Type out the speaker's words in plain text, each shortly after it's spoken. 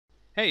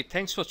Hey,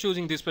 thanks for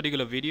choosing this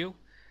particular video.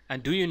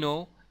 And do you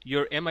know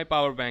your MI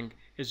power bank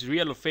is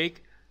real or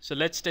fake? So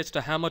let's test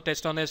a hammer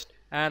test on it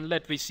and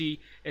let me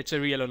see it's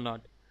a real or not.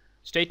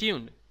 Stay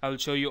tuned, I will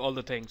show you all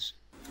the things.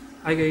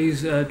 Hi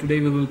guys, today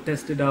we will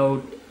test it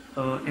out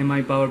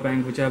MI power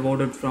bank which I've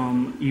ordered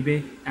from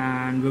eBay,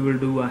 and we will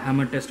do a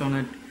hammer test on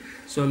it.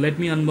 So let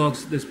me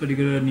unbox this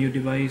particular new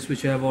device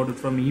which I have ordered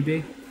from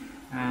eBay,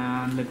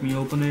 and let me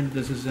open it.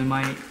 This is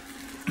MI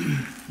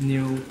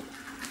new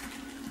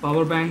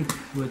power bank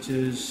which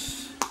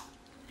is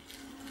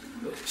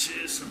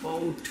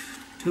about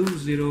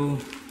 20.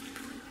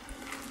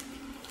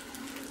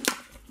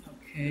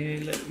 Okay,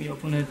 let me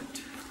open it.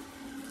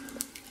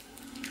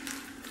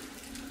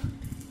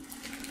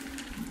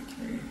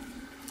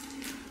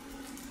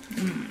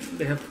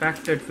 They have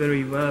packed it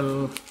very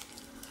well,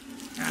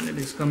 and it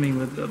is coming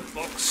with the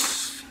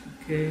box.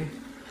 Okay,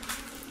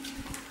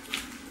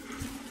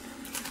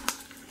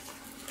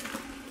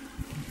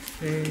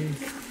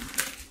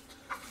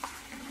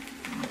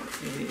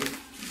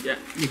 yeah,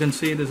 you can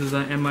see this is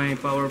a MI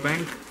power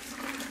bank.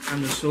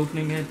 I'm just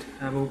opening it.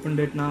 I've opened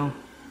it now.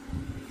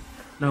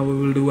 Now we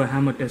will do a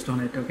hammer test on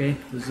it. Okay,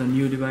 this is a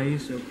new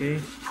device.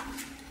 Okay,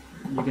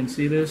 you can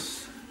see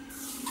this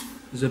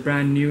is a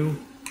brand new,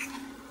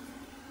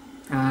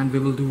 and we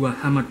will do a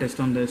hammer test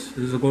on this.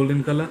 This is a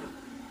golden color,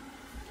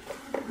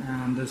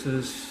 and this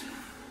is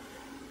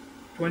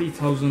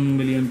 20,000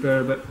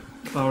 milliampere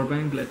power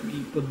bank. Let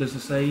me put this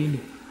aside.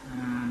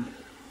 And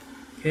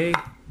okay,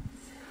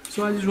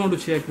 so I just want to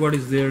check what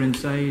is there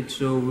inside,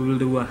 so we will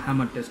do a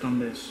hammer test on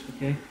this.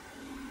 Okay,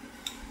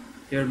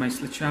 here my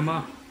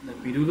sledgehammer.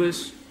 Let me do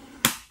this.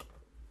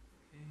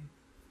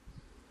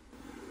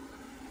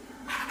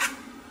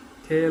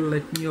 Okay,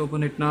 let me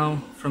open it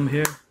now from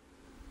here.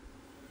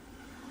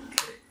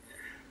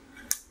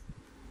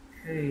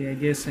 Okay, I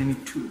guess I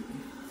need to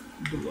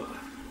do a...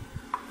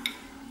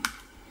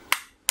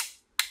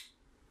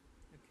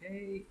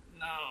 Okay,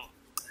 now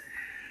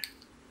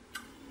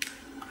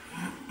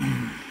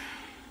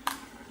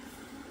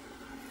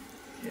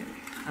okay,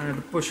 I have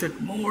to push it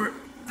more.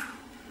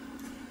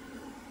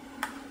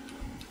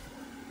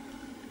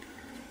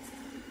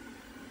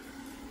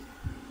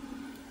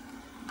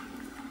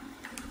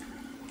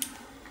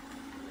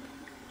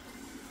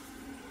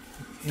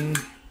 Okay.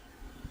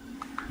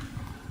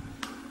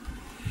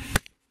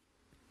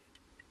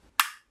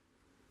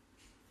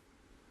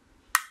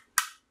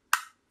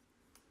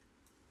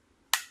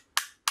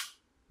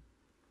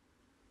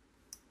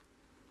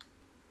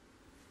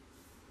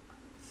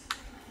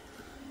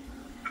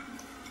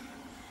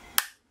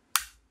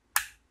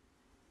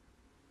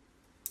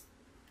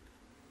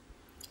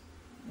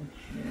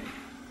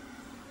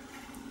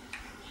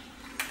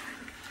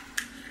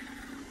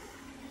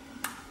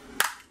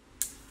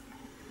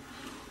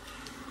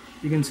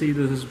 You can see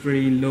this is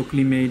very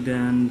locally made,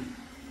 and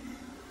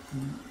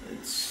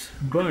it's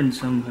burned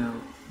somehow.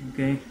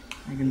 Okay,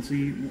 I can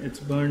see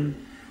it's burned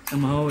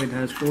somehow. It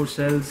has 4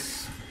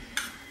 cells,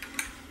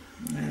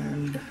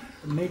 and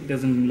the make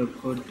doesn't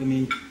look good to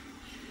me.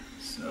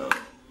 So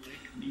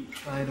let me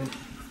try to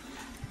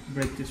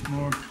break this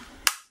more.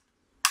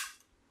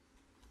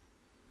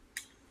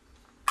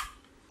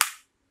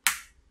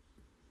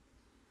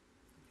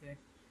 Okay,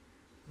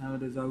 now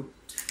it is out.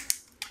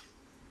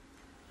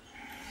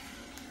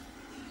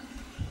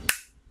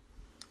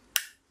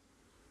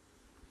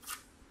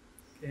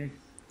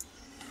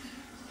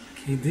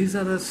 Okay, these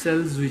are the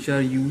cells which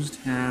are used,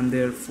 and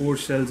there are 4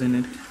 cells in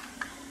it.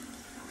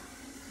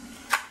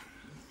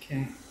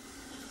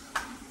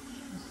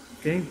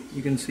 Okay,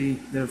 you can see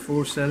there are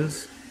 4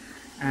 cells,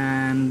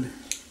 and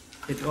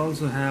it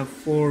also have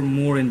 4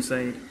 more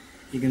inside.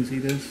 You can see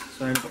this,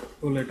 so I'll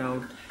pull it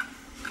out.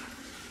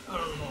 I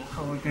don't know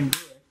how I can do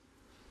it,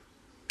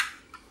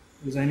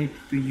 because I need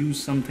to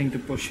use something to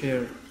push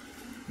here.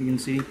 You can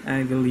see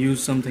I will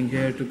use something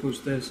here to push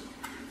this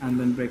and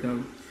then break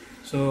out.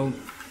 So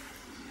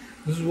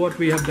this is what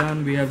we have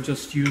done. We have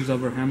just used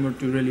our hammer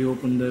to really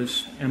open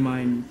this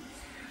MI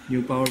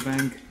new power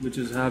bank, which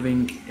is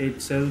having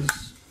 8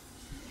 cells,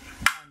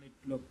 and it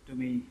looked to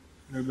me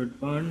a little bit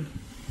burned.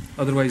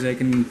 Otherwise I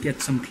can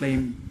get some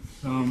claim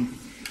from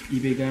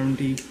eBay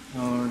guarantee.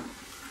 Or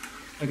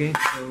okay,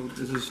 so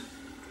this is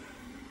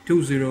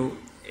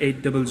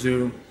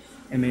 20800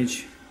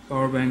 mAh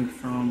power bank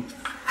from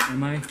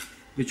MI,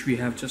 which we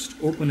have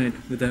just opened it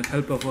with the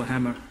help of a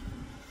hammer.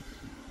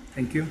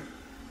 Thank you.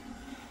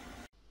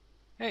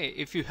 Hey,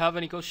 if you have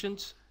any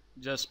questions,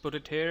 just put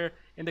it here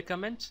in the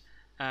comments.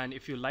 And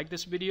if you like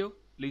this video,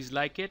 please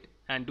like it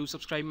and do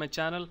subscribe my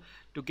channel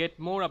to get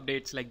more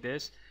updates like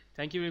this.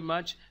 Thank you very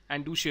much,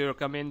 and do share your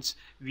comments,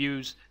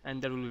 views,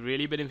 and that will be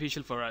really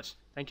beneficial for us.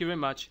 Thank you very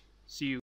much. See you.